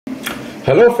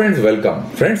Hello friends, welcome.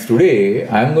 Friends, today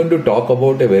I am going to talk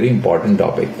about a very important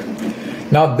topic.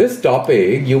 Now this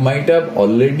topic you might have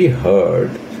already heard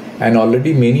and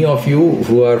already many of you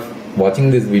who are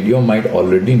watching this video might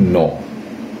already know.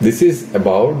 This is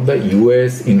about the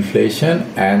US inflation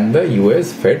and the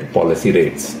US Fed policy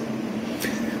rates.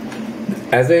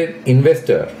 As an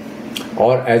investor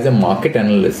or as a market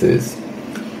analyst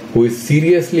who is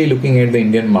seriously looking at the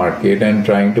Indian market and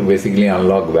trying to basically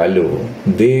unlock value,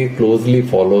 they closely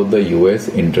follow the US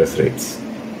interest rates.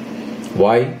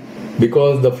 Why?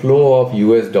 Because the flow of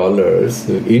US dollars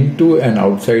into and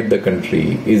outside the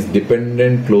country is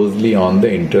dependent closely on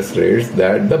the interest rates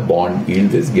that the bond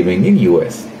yield is giving in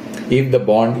US. If the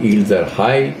bond yields are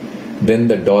high, then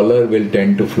the dollar will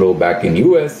tend to flow back in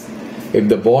US. If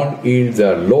the bond yields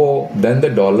are low, then the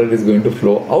dollar is going to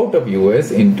flow out of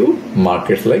US into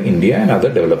markets like India and other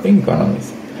developing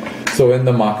economies. So when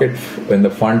the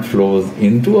fund flows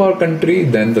into our country,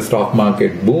 then the stock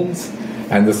market booms,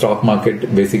 and the stock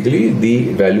market, basically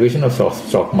the valuation of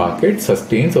stock market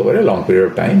sustains over a long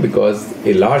period of time, because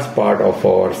a large part of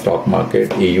our stock market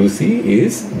AUC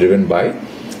is driven by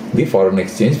the foreign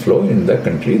exchange flow in the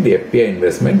country, the FPI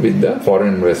investment which the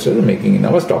foreign investors are making in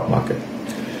our stock market.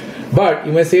 But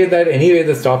you may say that anyway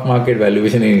the stock market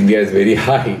valuation in India is very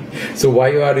high, so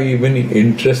why are you even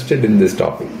interested in this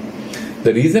topic?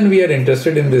 The reason we are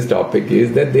interested in this topic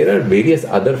is that there are various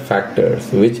other factors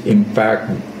which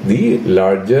impact the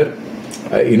larger,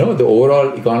 the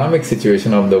overall economic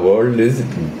situation of the world is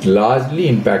largely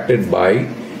impacted by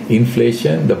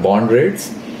inflation, the bond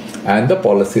rates and the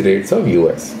policy rates of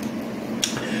US.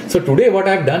 So today what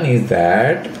I have done is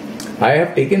that I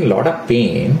have taken a lot of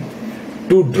pain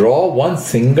to draw one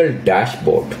single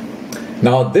dashboard.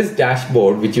 Now this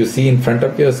dashboard which you see in front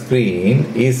of your screen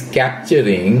is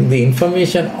capturing the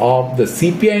information of the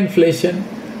CPI inflation,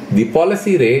 the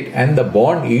policy rate and the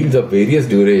bond yields of various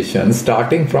durations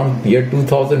starting from year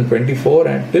 2024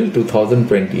 until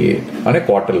 2028 on a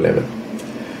quarter level.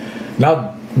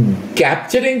 Now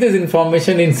capturing this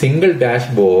information in single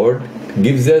dashboard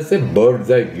gives us a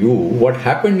bird's eye view what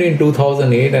happened in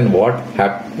 2008 and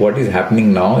what is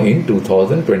happening now in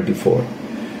 2024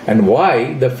 and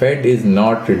why the Fed is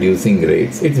not reducing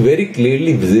rates. It's very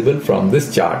clearly visible from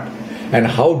this chart and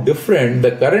how different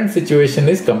the current situation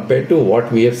is compared to what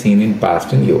we have seen in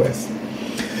past in US.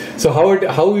 So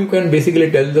how you can basically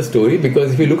tell the story,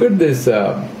 because if you look at this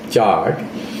chart,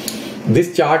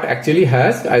 this chart actually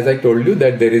has, as I told you,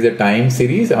 that there is a time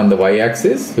series on the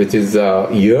y-axis which is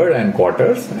year and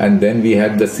quarters, and then we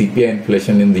have the CPI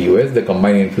inflation in the US, the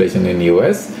combined inflation in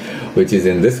US, which is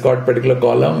in this particular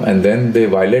column, and then the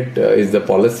violet is the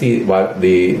policy,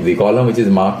 the column which is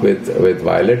marked with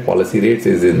violet, policy rates,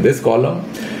 is in this column,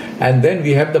 and then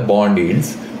we have the bond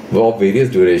yields of various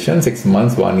durations, 6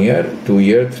 months, 1 year, 2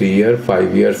 year, 3 year,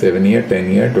 5 year, 7 year,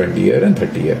 10 year, 20 year and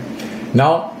 30 year.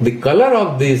 Now the color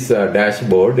of this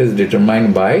dashboard is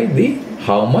determined by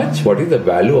what is the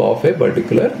value of a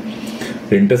particular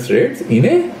interest rates in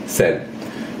a cell.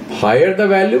 Higher the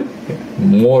value,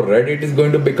 more red it is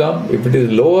going to become. If it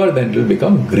is lower, then it will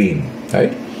become green,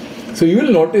 right? So you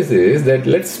will notice is that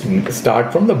let's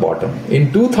start from the bottom.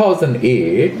 In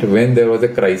 2008, when there was a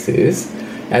crisis,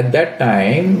 at that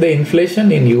time the inflation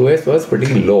in US was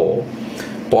pretty low.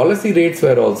 Policy rates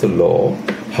were also low.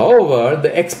 However,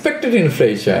 the expected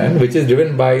inflation, which is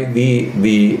driven by the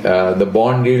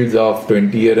bond yields of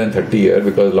 20 year and 30 year,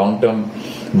 because long-term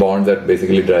bonds are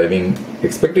basically driving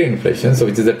expected inflation. So,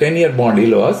 which is the 10-year bond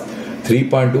yield was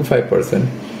 3.25%,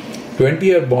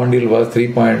 20-year bond yield was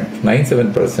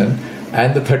 3.97%,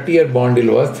 and the 30-year bond yield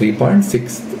was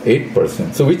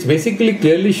 3.68%. So, which basically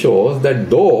clearly shows that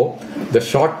though the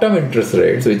short-term interest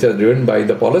rates, which are driven by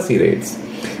the policy rates,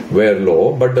 were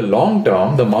low, but the long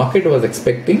term the market was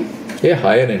expecting a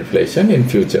higher inflation in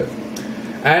future,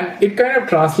 and it kind of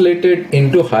translated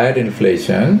into higher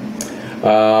inflation.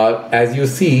 As you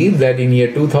see that in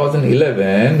year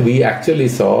 2011 we actually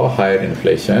saw higher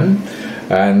inflation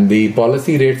and the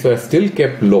policy rates were still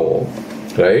kept low,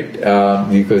 right?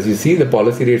 Because you see the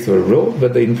policy rates were low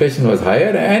but the inflation was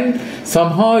higher, and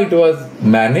somehow it was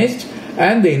managed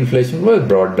and the inflation was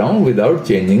brought down without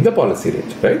changing the policy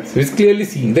rate, right? So it's clearly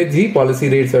seen that the policy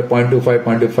rates were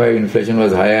 0.25, inflation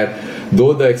was higher,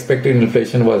 though the expected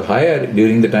inflation was higher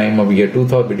during the time of year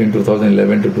 2000, between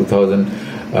 2011 to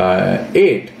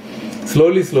 2008.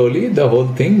 Slowly, the whole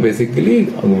thing basically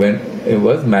when it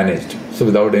was managed, so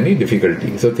without any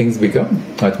difficulty. So things become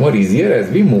much more easier as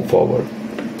we move forward.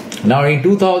 Now in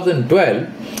 2012,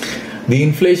 the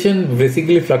inflation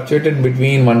basically fluctuated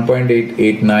between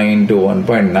 1.889 to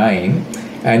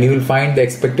 1.9, and you will find the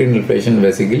expected inflation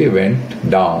basically went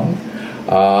down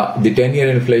the 10-year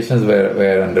inflations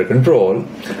were under control.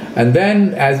 And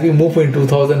then as we move in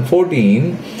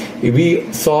 2014,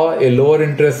 we saw a lower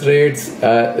interest rates,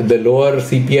 the lower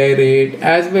CPI rate,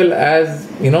 as well as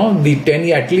the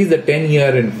 10-year, at least the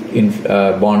 10-year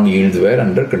bond yields were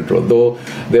under control. Though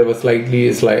there was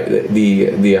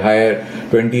the higher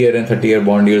 20-year and 30-year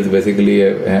bond yields basically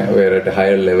were at a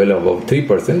higher level, above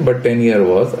 3%, but 10-year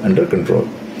was under control.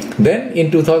 Then in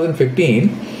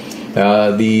 2015,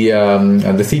 the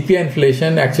CPI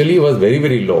inflation actually was very,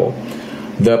 very low.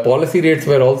 The policy rates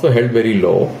were also held very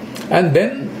low, and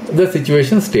then the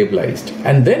situation stabilized.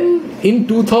 And then in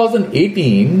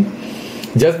 2018,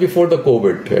 just before the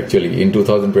COVID, actually in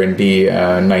 2020,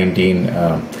 19,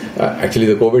 actually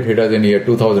the COVID hit us in year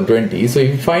 2020. So if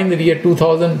you find that year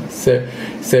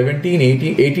 2017,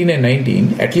 18 and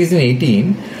 19, at least in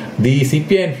 18, the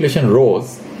CPI inflation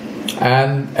rose,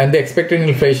 and the expected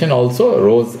inflation also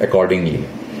rose accordingly.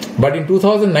 But in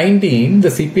 2019, the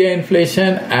CPI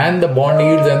inflation and the bond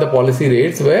yields and the policy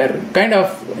rates were kind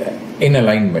of in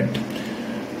alignment.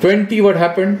 20, what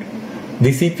happened?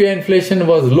 The CPI inflation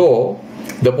was low.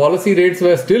 The policy rates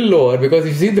were still lower, because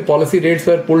you see the policy rates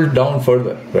were pulled down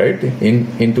further, right?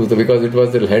 Because it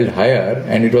was held higher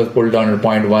and it was pulled down to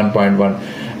 0.1.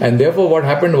 And therefore what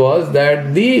happened was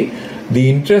that the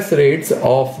interest rates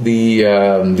of the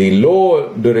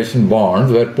low duration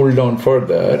bonds were pulled down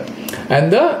further,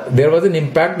 and there was an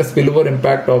impact, a spillover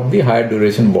impact of the higher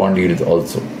duration bond yields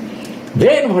also.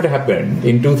 Then what happened?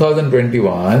 In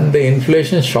 2021, the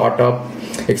inflation shot up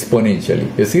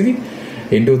exponentially. You see,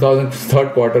 in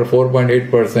 3rd quarter, 4.8%,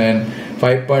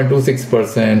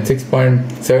 5.26%,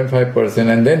 6.75%,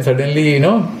 and then suddenly,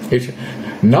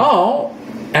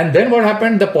 and then what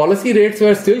happened? The policy rates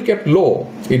were still kept low.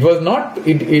 It was not.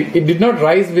 It did not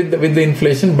rise with the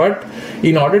inflation, but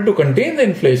in order to contain the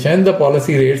inflation, the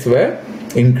policy rates were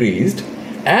increased,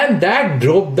 and that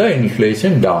drove the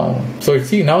inflation down. So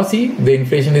the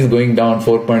inflation is going down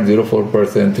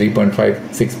 4.04%,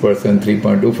 3.56%,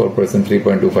 3.24%,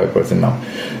 3.25% now.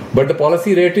 But the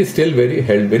policy rate is still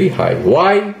held very high.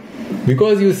 Why?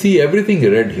 Because you see everything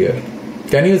red here.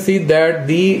 Can you see that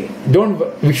we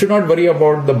should not worry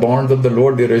about the bonds of the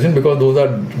lower duration, because those are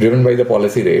driven by the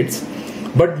policy rates.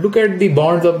 But look at the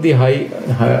bonds of the high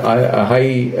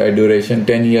duration,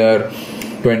 10-year,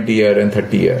 20-year and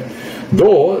 30-year.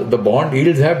 Though the bond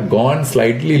yields have gone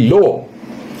slightly low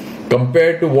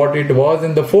compared to what it was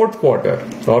in the 4th quarter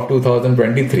of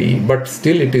 2023, but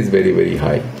still it is very, very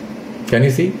high. Can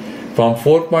you see? From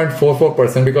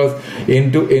 4.44%, because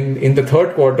in the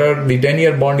 3rd quarter, the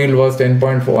 10-year bond yield was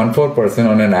 10.14%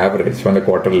 on an average on the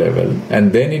quarter level,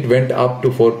 and then it went up to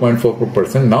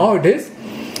 4.44%. Now it's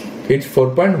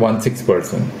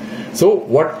 4.16%. So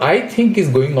what I think is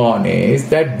going on is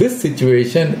that this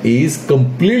situation is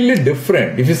completely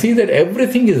different. If you see that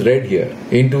everything is red here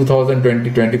in 2020,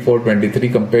 24, 23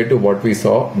 compared to what we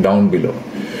saw down below.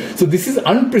 So this is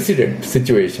unprecedented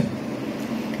situation.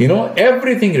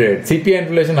 Everything red. CPI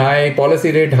inflation high,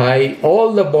 policy rate high,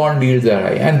 all the bond yields are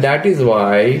high. And that is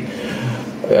why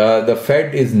the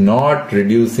Fed is not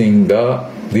reducing the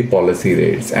policy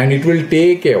rates. And it will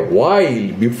take a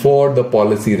while before the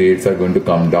policy rates are going to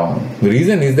come down. The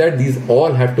reason is that these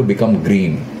all have to become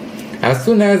green. As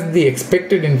soon as the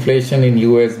expected inflation in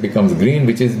US becomes green,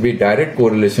 which is a direct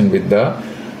correlation with the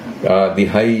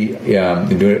high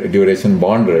duration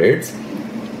bond rates,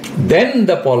 then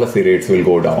the policy rates will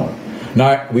go down.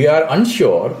 Now, we are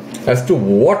unsure as to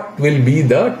what will be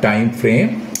the time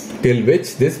frame till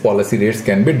which this policy rates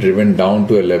can be driven down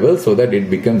to a level so that it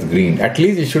becomes green. At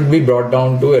least it should be brought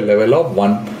down to a level of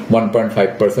 1.5%,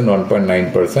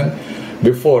 1.9%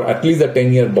 before at least the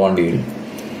 10-year bond yield,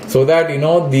 so that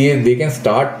they can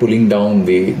start pulling down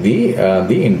the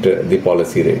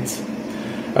policy rates.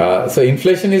 So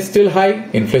inflation is still high.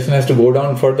 Inflation has to go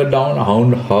down further down.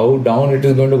 How down it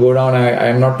is going to go down, I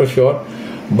am not too sure.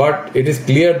 But it is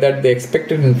clear that the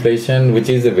expected inflation, which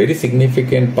is a very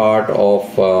significant part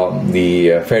of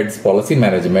the Fed's policy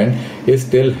management, is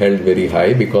still held very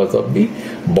high because of the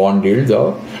bond yields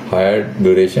of higher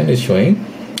duration is showing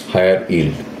higher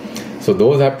yield. So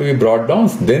those have to be brought down.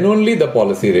 Then only the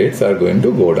policy rates are going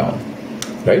to go down,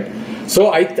 right?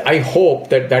 So I hope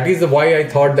that is why I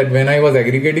thought that when I was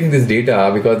aggregating this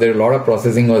data, because there a lot of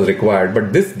processing was required,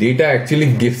 but this data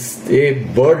actually gives a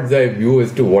bird's eye view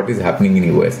as to what is happening in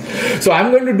US. So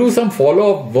I'm going to do some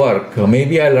follow-up work.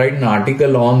 Maybe I'll write an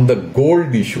article on the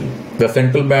gold issue, the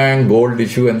central bank gold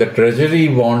issue and the treasury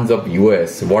bonds of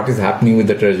US. What is happening with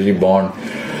the treasury bond?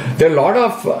 There are a lot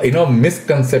of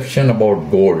misconception about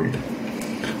gold.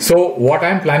 So what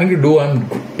I'm planning to do,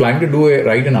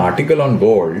 write an article on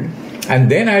gold And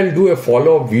then I'll do a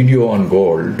follow-up video on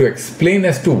gold to explain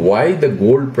as to why the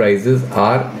gold prices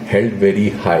are held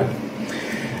very high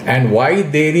and why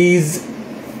there is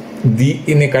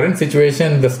in a current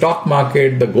situation, the stock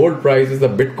market, the gold prices, the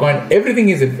Bitcoin, everything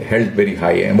is held very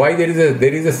high, and why there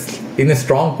is a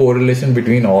strong correlation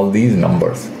between all these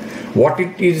numbers. What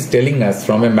it is telling us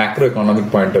from a macroeconomic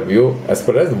point of view, as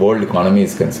far as world economy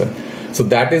is concerned. So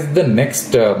that is the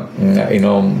next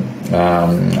article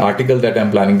that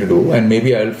I'm planning to do, and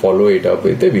maybe I'll follow it up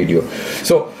with a video.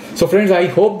 So friends, I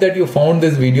hope that you found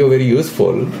this video very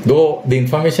useful, though the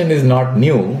information is not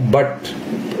new, but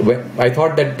I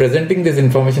thought that presenting this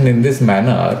information in this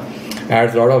manner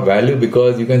adds a lot of value,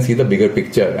 because you can see the bigger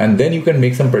picture, and then you can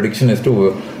make some prediction as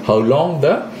to how long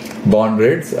the bond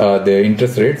rates, the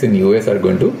interest rates in US are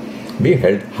going to be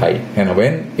held high, and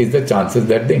when is the chances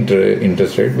that the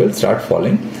interest rate will start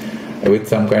falling, with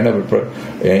some kind of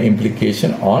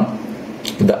implication on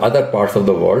the other parts of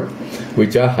the world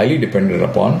which are highly dependent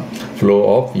upon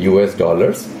flow of US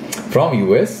dollars from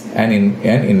US and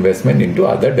investment into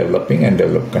other developing and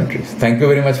developed countries. Thank you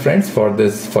very much, friends, for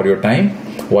your time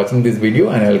watching this video,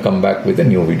 and I will come back with a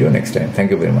new video next time.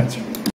 Thank you very much.